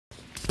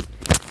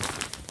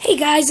Hey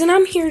guys, and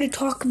I'm here to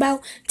talk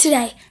about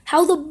today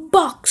how the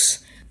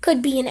Bucks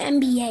could be an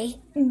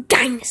NBA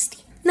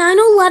dynasty. Now I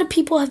know a lot of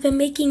people have been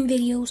making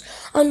videos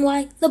on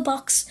why the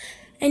Bucks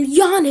and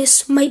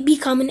Giannis might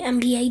become an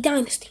NBA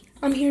dynasty.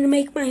 I'm here to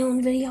make my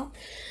own video.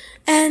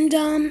 And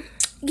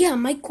yeah,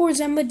 Mike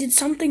Korzemba did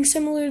something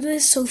similar to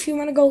this, so if you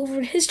want to go over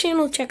to his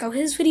channel, check out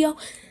his video,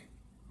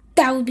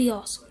 that would be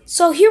awesome.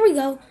 So here we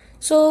go.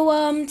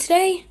 So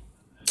today,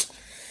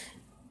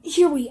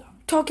 here we are,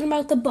 talking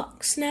about the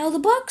Bucks. Now the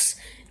Bucks,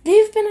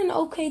 they've been an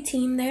okay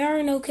team. They are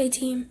an okay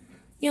team.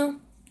 You know,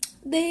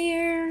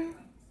 they're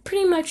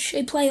pretty much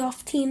a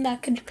playoff team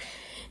that could,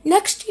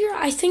 next year,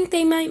 I think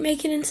they might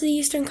make it into the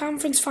Eastern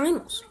Conference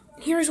Finals.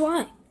 Here's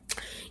why.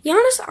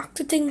 Giannis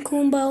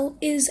Antetokounmpo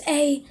is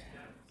a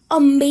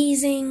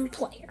amazing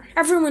player.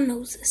 Everyone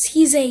knows this.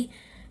 He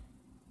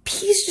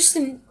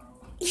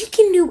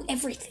can do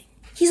everything.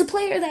 He's a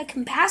player that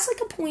can pass like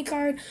a point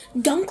guard,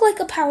 dunk like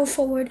a power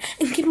forward,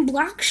 and can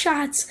block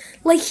shots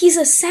like he's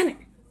a center.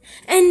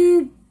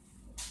 And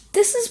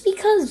this is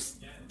because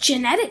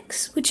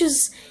genetics, which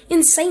is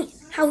insane.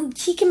 How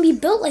he can be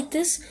built like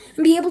this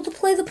and be able to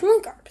play the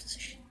point guard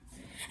position.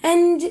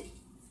 And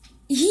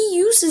he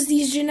uses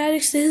these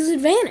genetics to his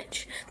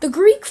advantage. The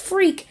Greek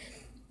Freak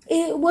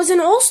was an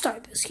all-star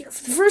this year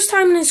for the first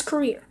time in his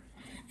career.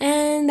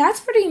 And that's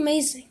pretty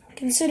amazing,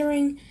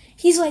 considering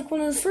he's like one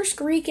of the first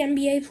Greek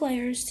NBA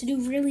players to do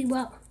really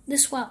well,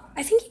 this well.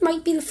 I think he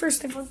might be the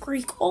first ever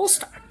Greek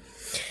all-star.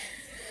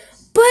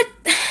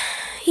 But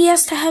he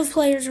has to have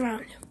players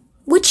around him,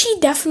 which he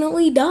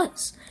definitely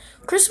does.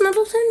 Chris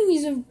Middleton,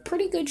 he's a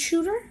pretty good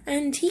shooter,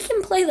 and he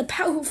can play the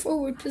power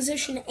forward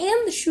position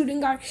and the shooting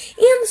guard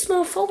and the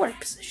small forward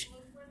position,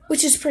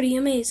 which is pretty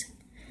amazing.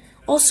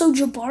 Also,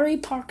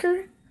 Jabari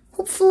Parker,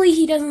 hopefully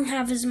he doesn't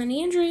have as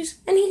many injuries,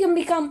 and he can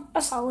become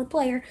a solid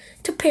player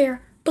to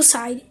pair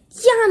beside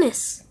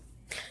Giannis.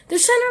 The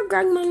center,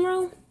 Greg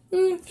Monroe,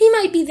 he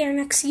might be there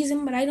next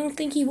season, but I don't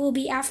think he will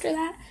be after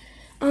that.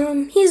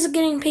 He's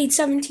getting paid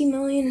 $17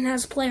 million and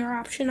has a player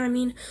option. I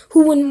mean,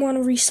 who wouldn't want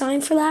to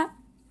re-sign for that?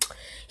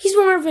 He's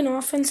more of an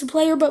offensive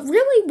player, but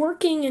really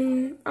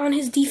working on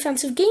his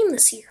defensive game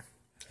this year.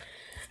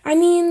 I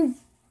mean,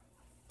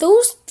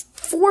 those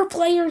 4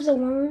 players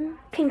alone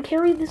can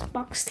carry this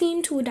Bucks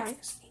team to a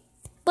dynasty.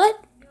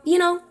 But, you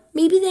know,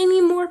 maybe they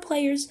need more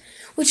players,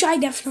 which I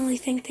definitely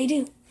think they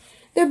do.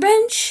 Their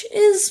bench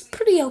is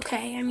pretty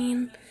okay. I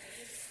mean,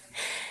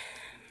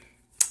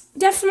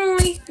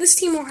 definitely this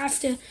team will have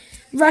to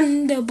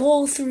run the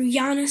ball through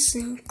Giannis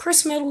and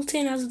Chris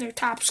Middleton as their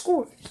top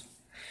scorers.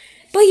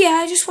 But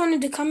yeah, I just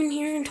wanted to come in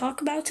here and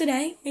talk about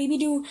today. Maybe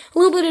do a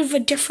little bit of a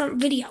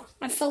different video.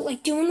 I felt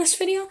like doing this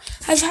video.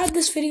 I've had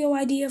this video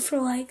idea for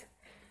like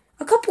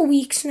a couple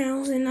weeks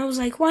now, and I was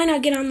like, why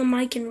not get on the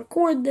mic and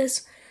record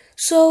this?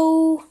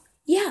 So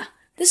yeah,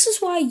 this is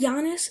why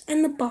Giannis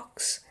and the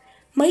Bucks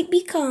might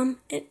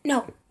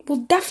will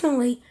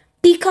definitely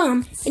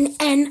become an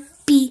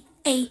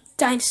NBA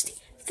dynasty.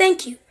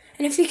 Thank you.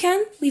 And if you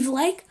can, leave a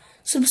like,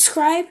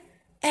 subscribe,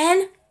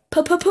 and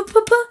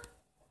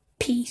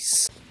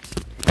peace.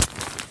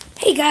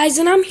 Hey guys,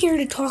 and I'm here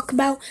to talk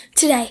about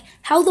today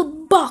how the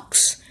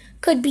Bucks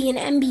could be an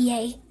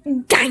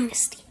NBA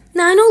dynasty.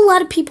 Now I know a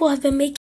lot of people have been making